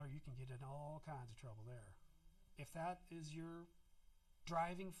all kinds of trouble there. If that is your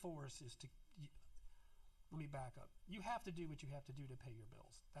driving force, is to, let me back up. You have to do what you have to do to pay your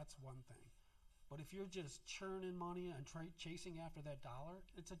bills. That's one thing. But if you're just churning money and chasing after that dollar,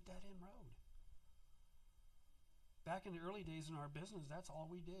 it's a dead-end road. Back in the early days in our business, that's all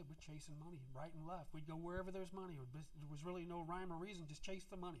we did, was chasing money, right and left. We'd go wherever there's money. There was really no rhyme or reason. Just chase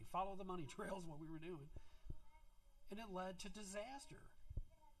the money. Follow the money trail is what we were doing. And it led to disaster.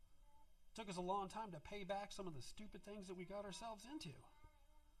 It took us a long time to pay back some of the stupid things that we got ourselves into.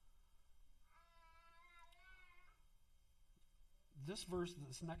 This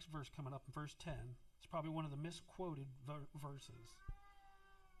next verse coming up in verse 10, is probably one of the misquoted verses.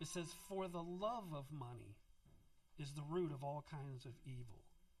 It says, "For the love of money is the root of all kinds of evil."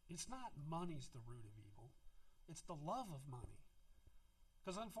 It's not money's the root of evil. It's the love of money.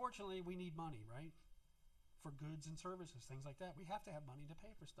 Because unfortunately, we need money, right? For goods and services, things like that. We have to have money to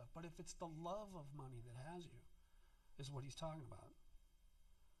pay for stuff. But if it's the love of money that has you, is what he's talking about.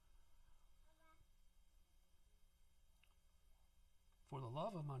 For the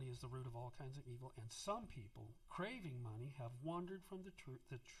love of money is the root of all kinds of evil, and some people, craving money, have wandered from the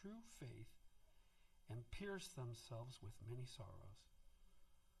true faith and pierced themselves with many sorrows.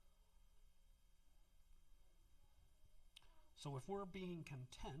 So if we're being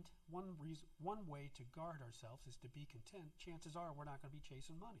content, one way to guard ourselves is to be content. Chances are we're not going to be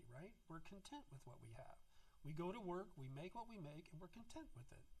chasing money, right? We're content with what we have. We go to work, we make what we make, and we're content with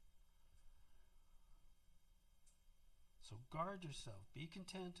it. So guard yourself. Be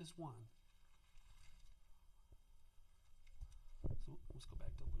content is one. So let's go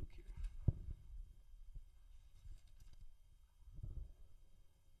back to Luke here.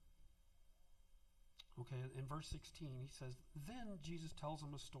 Okay, in verse 16, he says, "Then Jesus tells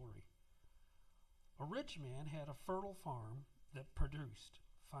him a story. A rich man had a fertile farm that produced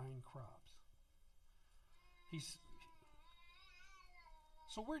fine crops."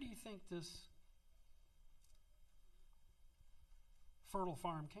 So where do you think this fertile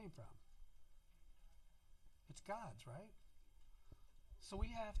farm came from? It's God's, right? So we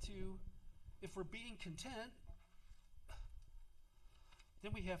have to, if we're being content,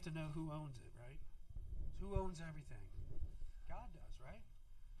 then we have to know who owns it, right? Who owns everything? God does, right?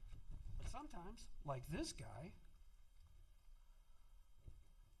 But sometimes, like this guy,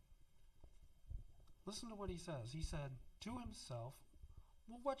 listen to what he says. He said to himself,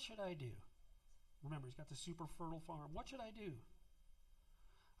 "Well, what should I do?" Remember, he's got the super fertile farm. What should I do?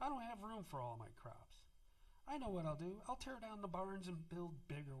 I don't have room for all my crops. I know what I'll do. I'll tear down the barns and build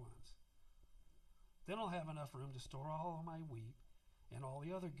bigger ones. Then I'll have enough room to store all of my wheat and all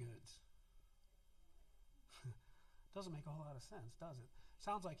the other goods. Doesn't make a whole lot of sense, does it?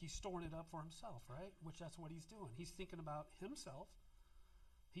 Sounds like he's storing it up for himself, right? Which that's what he's doing. He's thinking about himself.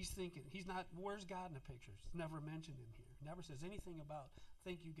 He's not, where's God in the picture? It's never mentioned in here. Never says anything about,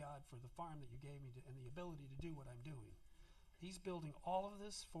 thank you, God, for the farm that you gave me and the ability to do what I'm doing. He's building all of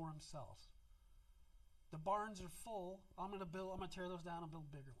this for himself. The barns are full. I'm going to tear those down and build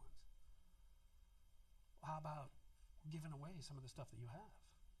bigger ones. How about giving away some of the stuff that you have,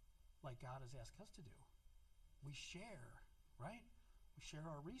 like God has asked us to do? We share, right? We share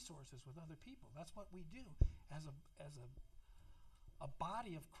our resources with other people. That's what we do as a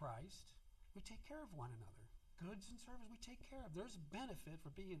body of Christ. We take care of one another. Goods and services we take care of. There's benefit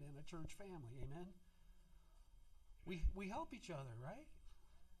for being in a church family. Amen. We help each other, right?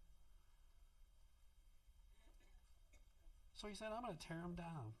 So he said, I'm going to tear them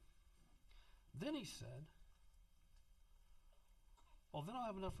down. Then he said, well, then I'll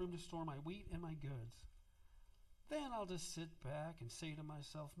have enough room to store my wheat and my goods. Then I'll just sit back and say to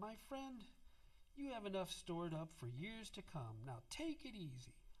myself, my friend, you have enough stored up for years to come. Now take it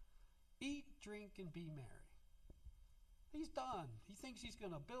easy. Eat, drink, and be merry. He's done. He thinks he's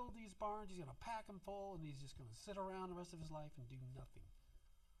going to build these barns, he's going to pack them full, and he's just going to sit around the rest of his life and do nothing.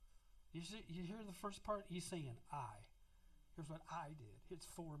 You hear the first part? He's saying, I. Here's what I did. It's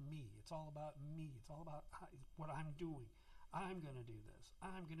for me. It's all about me. It's all about what I'm doing. I'm going to do this.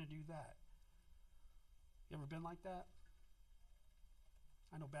 I'm going to do that. You ever been like that?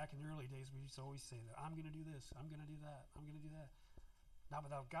 I know back in the early days we used to always say that. I'm going to do this. I'm going to do that. I'm going to do that. Not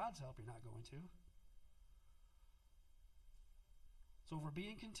without God's help, you're not going to. So we're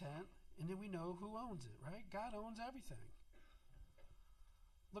being content, and then we know who owns it, right? God owns everything.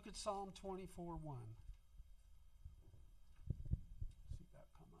 Look at Psalm 24:1. See that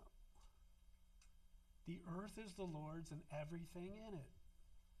come up. The earth is the Lord's and everything in it.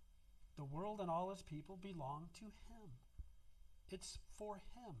 The world and all its people belong to him. It's for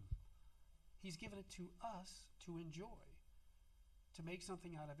him. He's given it to us to enjoy. to make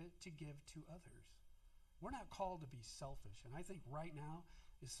something out of it, to give to others. We're not called to be selfish. And I think right now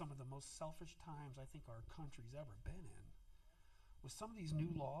is some of the most selfish times I think our country's ever been in. With some of these new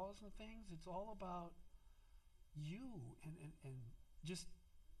laws and things, it's all about you and just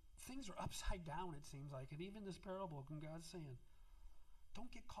things are upside down, it seems like. And even this parable, when God's saying,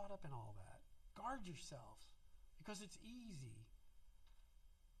 don't get caught up in all that. Guard yourselves, because it's easy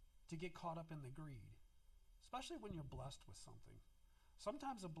to get caught up in the greed, especially when you're blessed with something.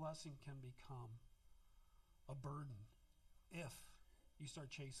 Sometimes a blessing can become a burden if you start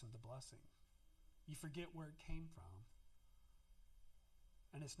chasing the blessing. You forget where it came from.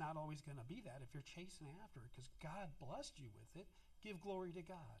 And it's not always going to be that if you're chasing after it, because God blessed you with it. Give glory to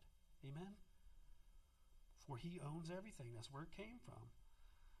God. Amen? For he owns everything. That's where it came from.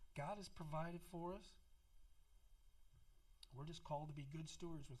 God has provided for us. We're just called to be good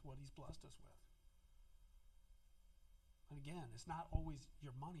stewards with what he's blessed us with. And again, it's not always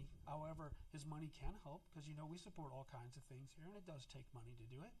your money. However, his money can help, because we support all kinds of things here, and it does take money to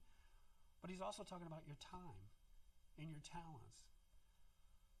do it. But he's also talking about your time and your talents.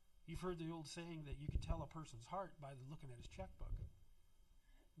 You've heard the old saying that you can tell a person's heart by looking at his checkbook.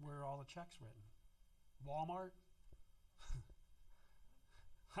 Where are all the checks written? Walmart?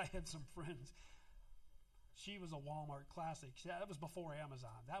 I had some friends. She was a Walmart classic. That was before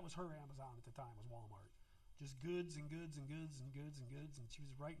Amazon. That was her Amazon at the time, was Walmart. Just goods and goods and goods and goods and goods. And she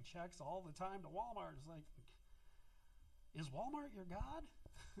was writing checks all the time to Walmart. It's like, is Walmart your God?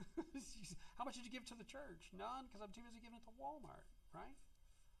 How much did you give to the church? None, because I'm too busy giving it to Walmart, right?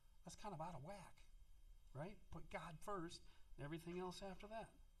 That's kind of out of whack, right? Put God first and everything else after that.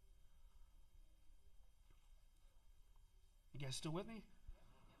 You guys still with me?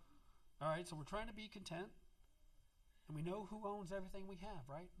 All right, so we're trying to be content. And we know who owns everything we have,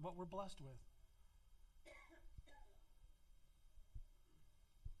 right? What we're blessed with.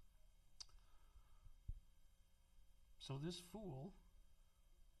 So this fool,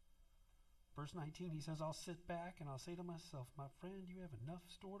 verse 19, he says, I'll sit back and I'll say to myself, my friend, you have enough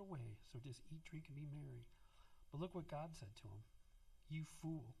stored away, so just eat, drink, and be merry. But look what God said to him. You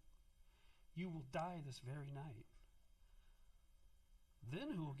fool, you will die this very night.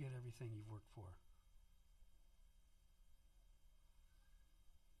 Then who will get everything you've worked for?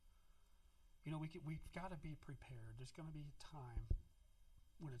 We've got to be prepared. There's going to be a time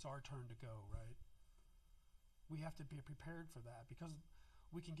when it's our turn to go, right? We have to be prepared for that, because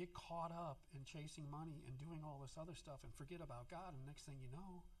we can get caught up in chasing money and doing all this other stuff and forget about God. And next thing you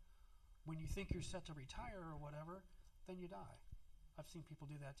know, when you think you're set to retire or whatever, then you die. I've seen people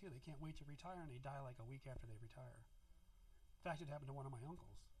do that too. They can't wait to retire, and they die like a week after they retire. In fact, it happened to one of my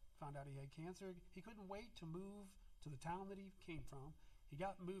uncles. Found out he had cancer. He couldn't wait to move to the town that he came from. He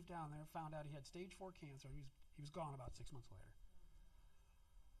got moved down there, found out he had stage 4 cancer. He was gone about 6 months later.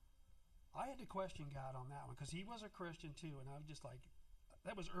 I had to question God on that one, because he was a Christian too, and I was just like,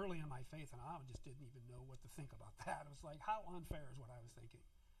 that was early in my faith, and I just didn't even know what to think about that. It was like, how unfair is what I was thinking.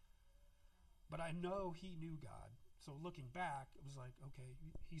 But I know he knew God. So looking back, it was like, okay,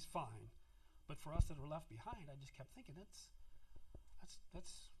 he's fine. But for us that were left behind, I just kept thinking, that's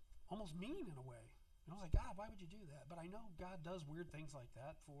almost mean in a way. And I was like, God, why would you do that? But I know God does weird things like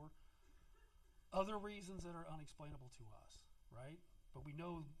that for other reasons that are unexplainable to us, right? But we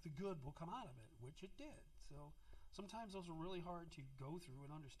know the good will come out of it, which it did. So sometimes those are really hard to go through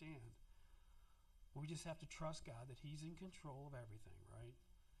and understand. But we just have to trust God that he's in control of everything, right?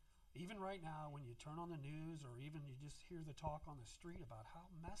 Even right now, when you turn on the news, or even you just hear the talk on the street about how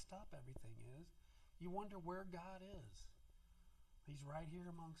messed up everything is, you wonder where God is. He's right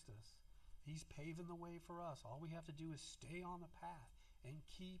here amongst us. He's paving the way for us. All we have to do is stay on the path and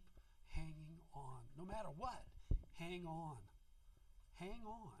keep hanging on. No matter what, hang on. Hang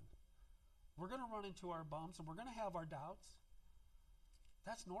on. We're going to run into our bumps, and we're going to have our doubts.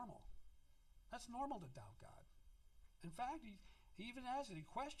 That's normal. That's normal to doubt God. In fact, he even asks it.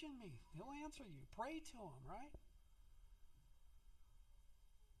 Question me. He'll answer you. Pray to him, right?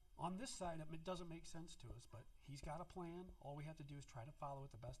 On this side, it doesn't make sense to us, but he's got a plan. All we have to do is try to follow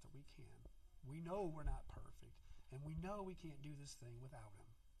it the best that we can. We know we're not perfect, and we know we can't do this thing without him,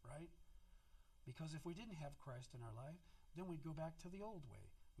 right? Because if we didn't have Christ in our life, then we'd go back to the old way.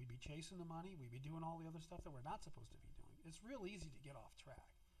 We'd be chasing the money. We'd be doing all the other stuff that we're not supposed to be doing. It's real easy to get off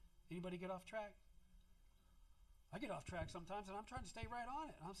track. Anybody get off track? I get off track sometimes, and I'm trying to stay right on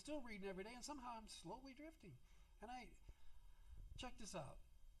it. I'm still reading every day, and somehow I'm slowly drifting. And check this out.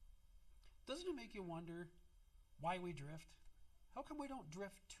 Doesn't it make you wonder why we drift? How come we don't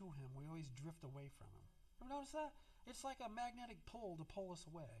drift to him? We always drift away from him. Ever notice that? It's like a magnetic pull to pull us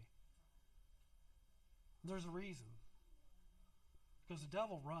away. There's a reason. Because the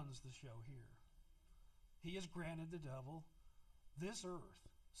devil runs the show here. He has granted the devil this earth.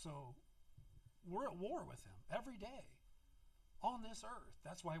 So we're at war with him every day on this earth.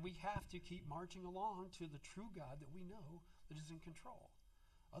 That's why we have to keep marching along to the true God that we know that is in control.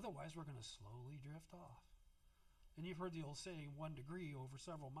 Otherwise, we're going to slowly drift off. And you've heard the old saying, 1 degree over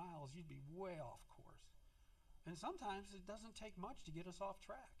several miles, you'd be way off course. And sometimes it doesn't take much to get us off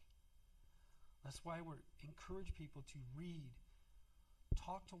track. That's why we encourage people to read,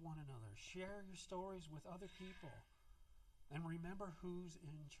 talk to one another, share your stories with other people, and remember who's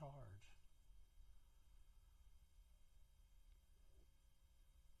in charge.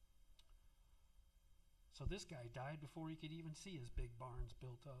 So this guy died before he could even see his big barns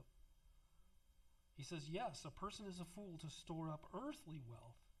built up. He says, yes, a person is a fool to store up earthly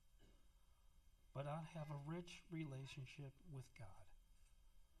wealth, but not have a rich relationship with God.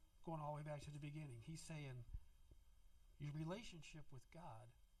 Going all the way back to the beginning, he's saying your relationship with God,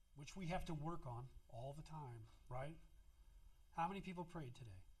 which we have to work on all the time, right? How many people prayed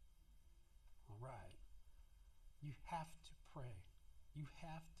today? All right. You have to pray. You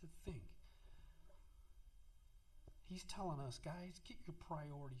have to think. He's telling us, guys, get your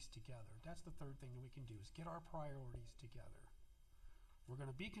priorities together. That's the third thing that we can do, is get our priorities together. We're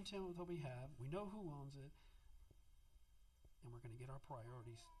going to be content with what we have. We know who owns it. And we're going to get our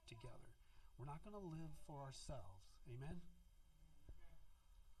priorities together. We're not going to live for ourselves. Amen?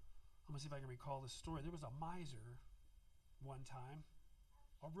 I'm going to see if I can recall this story. There was a miser one time,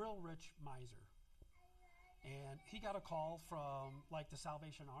 a real rich miser. And he got a call from like the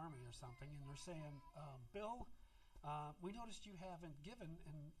Salvation Army or something, and they're saying, Bill, we noticed you haven't given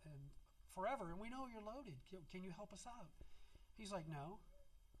and forever, and we know you're loaded. Can you help us out? He's like, no.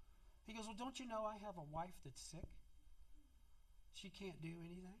 He goes, well, don't you know I have a wife that's sick? She can't do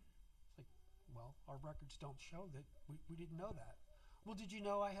anything. It's like, well, our records don't show that. We didn't know that. Well, did you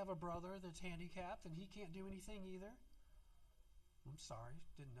know I have a brother that's handicapped and he can't do anything either? I'm sorry,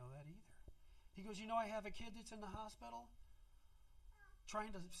 didn't know that either. He goes, you know I have a kid that's in the hospital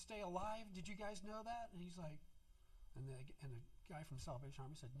trying to stay alive. Did you guys know that? And he's like, and the guy from Salvation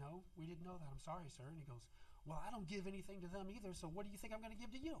Army said, no, we didn't know that. I'm sorry, sir. And he goes, well, I don't give anything to them either, so what do you think I'm going to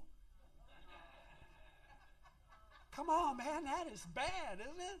give to you? Come on, man, that is bad,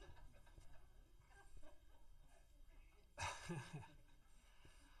 isn't it?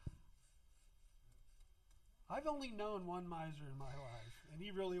 I've only known one miser in my life, and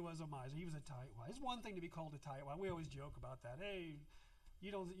he really was a miser. He was a tightwad. It's one thing to be called a tightwad. We always joke about that. Hey,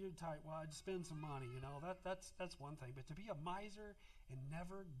 you're tightwad, spend some money, you know. That's one thing. But to be a miser and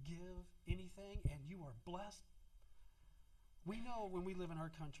never give anything, and you are blessed. We know when we live in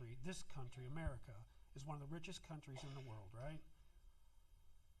our country, this country, America, is one of the richest countries in the world, right?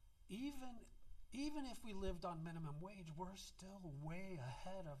 Even if we lived on minimum wage, we're still way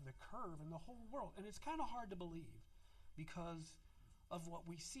ahead of the curve in the whole world. And it's kind of hard to believe because of what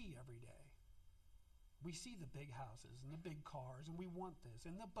we see every day. We see the big houses and the big cars, and we want this,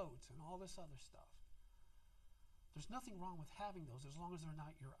 and the boats and all this other stuff. There's nothing wrong with having those as long as they're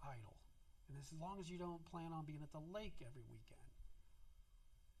not your idol. And as long as you don't plan on being at the lake every weekend.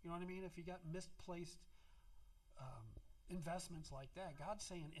 You know what I mean? If you got misplaced investments like that, God's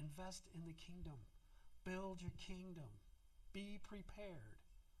saying invest in the kingdom. Build your kingdom. Be prepared.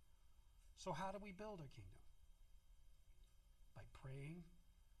 So how do we build our kingdom? By praying,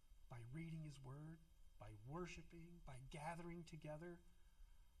 by reading his word, by worshiping, by gathering together.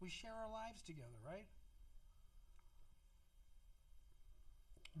 We share our lives together, right?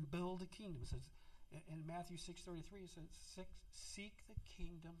 Build a kingdom. It says in Matthew 6:33, it says, seek the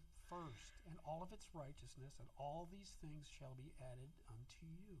kingdom first and all of its righteousness, and all these things shall be added unto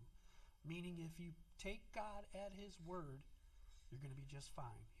you. Meaning if you take God at his word, you're going to be just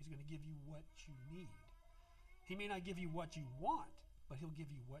fine. He's going to give you what you need. He may not give you what you want, but he'll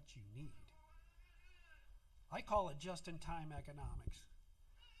give you what you need. I call it just-in-time economics,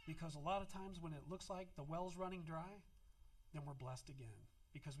 because a lot of times when it looks like the well's running dry, then we're blessed again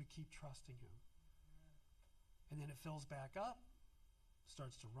because we keep trusting him. And then it fills back up,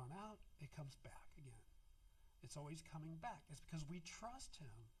 starts to run out, it comes back again. It's always coming back. It's because we trust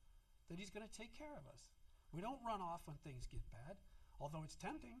him that he's going to take care of us. We don't run off when things get bad, although it's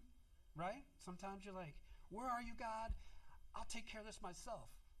tempting, right? Sometimes you're like, where are you, God? I'll take care of this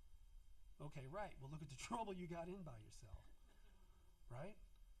myself. Okay, right. Well, look at the trouble you got in by yourself, right?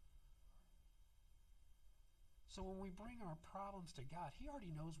 So when we bring our problems to God, he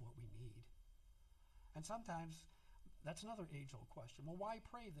already knows what we need. And sometimes that's another age-old question. Well, why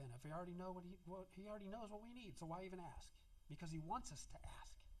pray then if he already knows what we need? So why even ask? Because he wants us to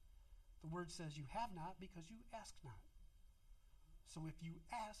ask. The word says you have not because you ask not. So if you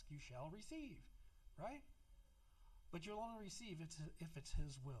ask, you shall receive, right? But you'll only receive if it's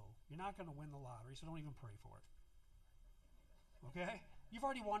his will. You're not going to win the lottery, so don't even pray for it. Okay? You've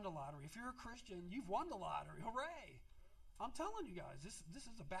already won the lottery. If you're a Christian, you've won the lottery. Hooray! I'm telling you guys, this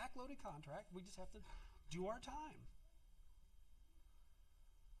is a backloaded contract. We just have to do our time.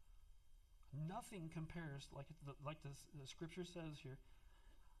 Nothing compares, like the scripture says here.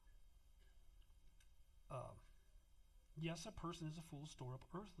 Yes, a person is a fool, store up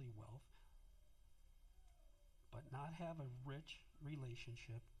earthly wealth, but not have a rich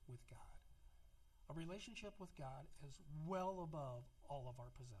relationship with God. A relationship with God is well above all of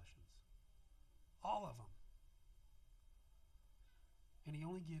our possessions. All of them. And he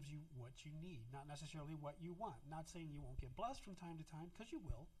only gives you what you need, not necessarily what you want. Not saying you won't get blessed from time to time, because you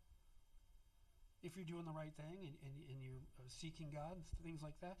will. If you're doing the right thing and you're seeking God and things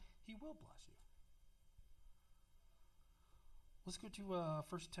like that, he will bless you. Let's go to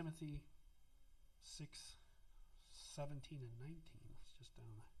 1 Timothy 6:17 and 19. It's just down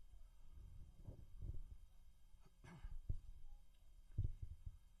there.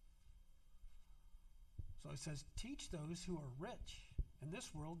 So it says, teach those who are rich in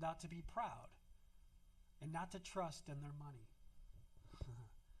this world not to be proud and not to trust in their money.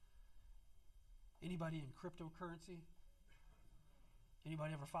 Anybody in cryptocurrency?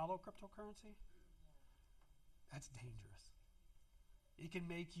 Anybody ever follow cryptocurrency? That's dangerous. It can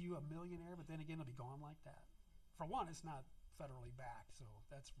make you a millionaire, but then again, it'll be gone like that. For one, it's not federally backed, so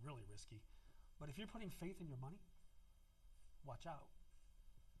that's really risky. But if you're putting faith in your money, watch out.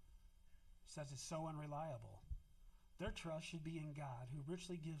 It says it's so unreliable. Their trust should be in God, who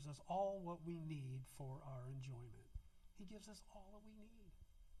richly gives us all what we need for our enjoyment. He gives us all that we need.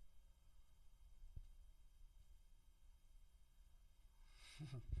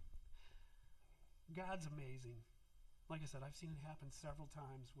 God's amazing. Like I said, I've seen it happen several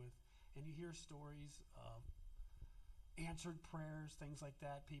times and you hear stories of answered prayers, things like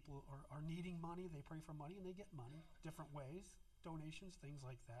that. People are needing money. They pray for money and they get money different ways, donations, things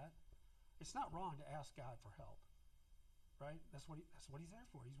like that. It's not wrong to ask God for help, right? That's what he's there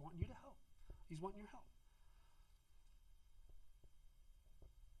for. He's wanting you to help. He's wanting your help.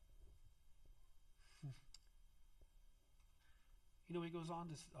 You know, he goes on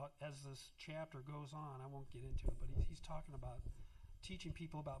to, as this chapter goes on, I won't get into it, but he's talking about teaching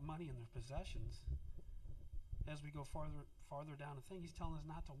people about money and their possessions. As we go farther down the thing, he's telling us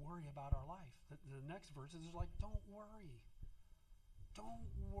not to worry about our life. The next verse is like, don't worry.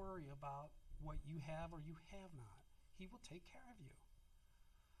 Don't worry about what you have or you have not. He will take care of you.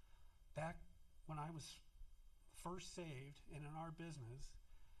 Back when I was first saved and in our business,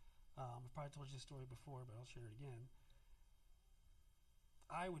 I've probably told you this story before, but I'll share it again.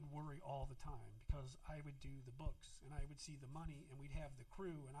 I would worry all the time because I would do the books and I would see the money and we'd have the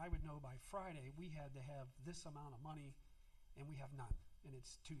crew and I would know by Friday we had to have this amount of money and we have none and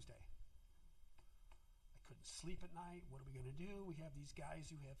it's Tuesday. I couldn't sleep at night. What are we going to do? We have these guys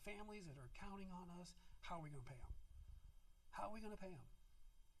who have families that are counting on us. How are we going to pay them? How are we going to pay them?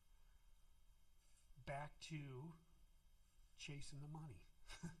 Back to chasing the money.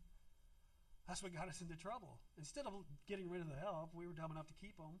 That's what got us into trouble. Instead of getting rid of the help, we were dumb enough to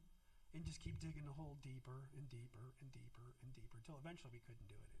keep them and just keep digging the hole deeper and deeper and deeper and deeper until eventually we couldn't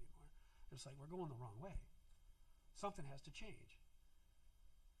do it anymore. It's like we're going the wrong way. Something has to change.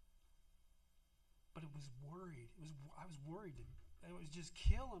 But it was worried. I was worried. It was just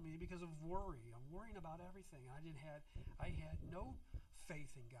killing me because of worry. I'm worrying about everything. I had no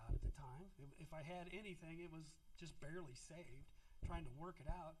faith in God at the time. If I had anything, it was just barely saved, trying to work it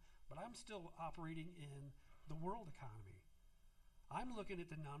out. But I'm still operating in the world economy. I'm looking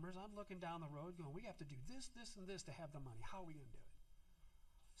at the numbers. I'm looking down the road going, we have to do this, this, and this to have the money. How are we going to do it?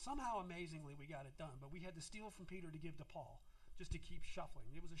 Somehow, amazingly, we got it done. But we had to steal from Peter to give to Paul just to keep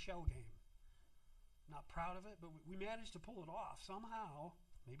shuffling. It was a shell game. Not proud of it, but we managed to pull it off. Somehow,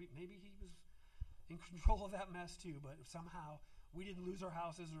 maybe he was in control of that mess too, but somehow we didn't lose our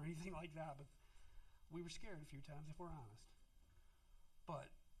houses or anything like that. But we were scared a few times, if we're honest. But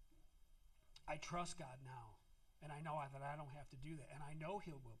I trust God now, and I know that I don't have to do that, and I know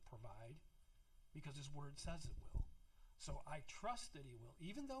He will provide because His Word says it will. So I trust that He will.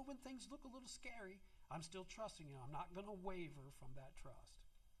 Even though when things look a little scary, I'm still trusting Him. I'm not going to waver from that trust.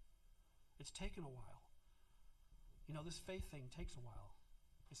 It's taken a while. You know, this faith thing takes a while.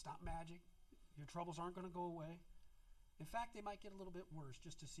 It's not magic. Your troubles aren't going to go away. In fact, they might get a little bit worse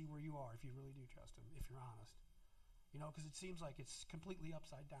just to see where you are if you really do trust Him, if you're honest. You know, because it seems like it's completely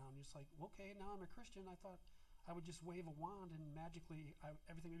upside down. It's like, okay, now I'm a Christian. I thought I would just wave a wand and magically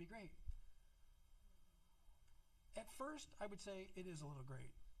everything would be great. At first, I would say it is a little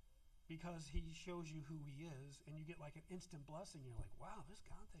great because he shows you who he is, and you get like an instant blessing. You're like, wow, this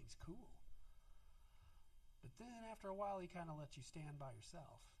God thing's cool. But then after a while, he kind of lets you stand by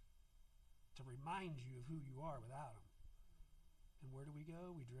yourself to remind you of who you are without him. And where do we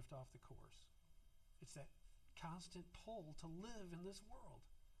go? We drift off the course. It's that constant pull to live in this world.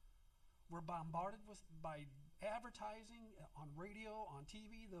 We're bombarded by advertising on radio, on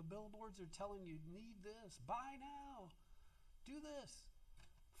TV. The billboards are telling you, need this, buy now, do this,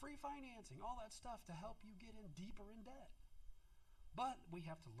 free financing, all that stuff to help you get in deeper in debt. But we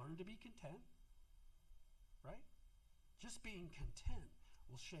have to learn to be content, right? Just being content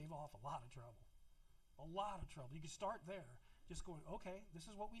will shave off a lot of trouble. A lot of trouble. You can start there. Just going, okay, this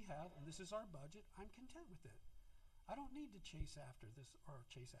is what we have, and this is our budget. I'm content with it. I don't need to chase after this or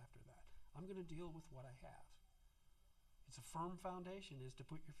chase after that. I'm going to deal with what I have. It's a firm foundation is to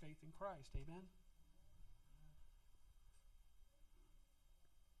put your faith in Christ. Amen?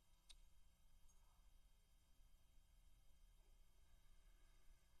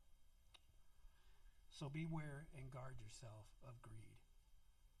 So beware and guard yourself of greed.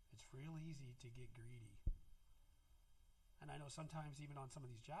 It's real easy to get greedy. And I know sometimes even on some of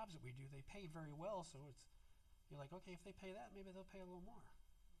these jobs that we do, they pay very well. So you're like, okay, if they pay that, maybe they'll pay a little more.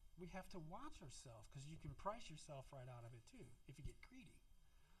 We have to watch ourselves because you can price yourself right out of it too if you get greedy.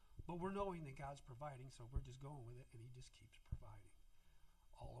 But we're knowing that God's providing, so we're just going with it, and he just keeps providing.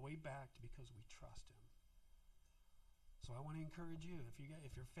 All the way back to because we trust him. So I want to encourage you, if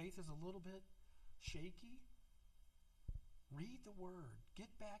your faith is a little bit shaky, read the word.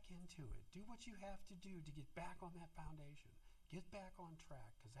 Get back into it. Do what you have to do to get back on that foundation. Get back on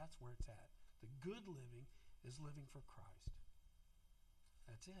track because that's where it's at. The good living is living for Christ.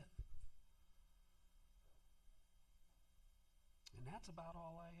 That's it. And that's about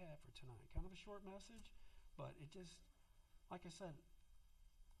all I have for tonight. Kind of a short message, but it just, like I said,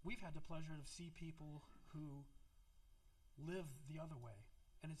 we've had the pleasure to see people who live the other way.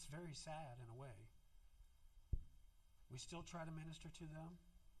 And it's very sad in a way. We still try to minister to them.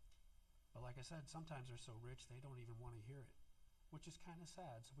 But like I said, sometimes they're so rich they don't even want to hear it, which is kind of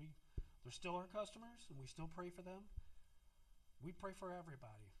sad. So they're still our customers, and we still pray for them. We pray for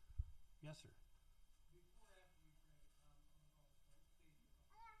everybody. Yes, sir.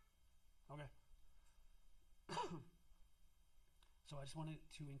 Okay. So I just wanted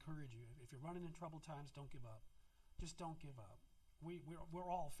to encourage you. If you're running in troubled times, don't give up. Just don't give up. We're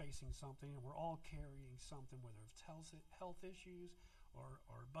all facing something, and we're all carrying something, whether it's health issues or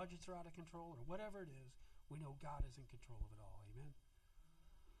budgets are out of control or whatever it is. We know God is in control of it all. Amen.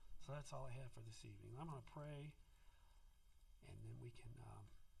 So that's all I have for this evening. I'm going to pray, and then we can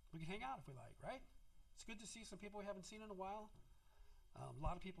hang out if we like, right? It's good to see some people we haven't seen in a while. A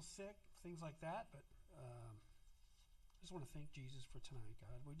lot of people sick, things like that, but I just want to thank Jesus for tonight,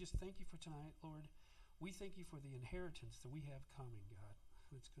 God. We just thank you for tonight, Lord. We thank you for the inheritance that we have coming, God.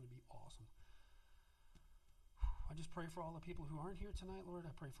 It's going to be awesome. I just pray for all the people who aren't here tonight, Lord.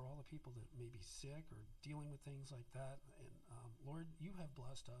 I pray for all the people that may be sick or dealing with things like that. And Lord, you have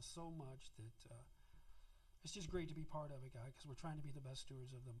blessed us so much that it's just great to be part of it, God, because we're trying to be the best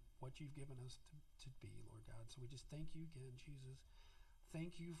stewards of what you've given us to be, Lord God. So we just thank you again, Jesus.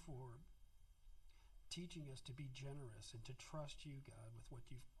 Thank you for teaching us to be generous and to trust you, God, with what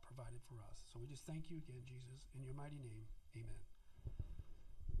you've provided for us. So we just thank you again, Jesus, in your mighty name. Amen.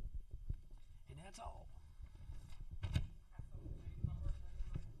 And that's all.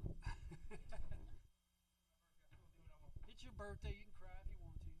 It's your birthday. You can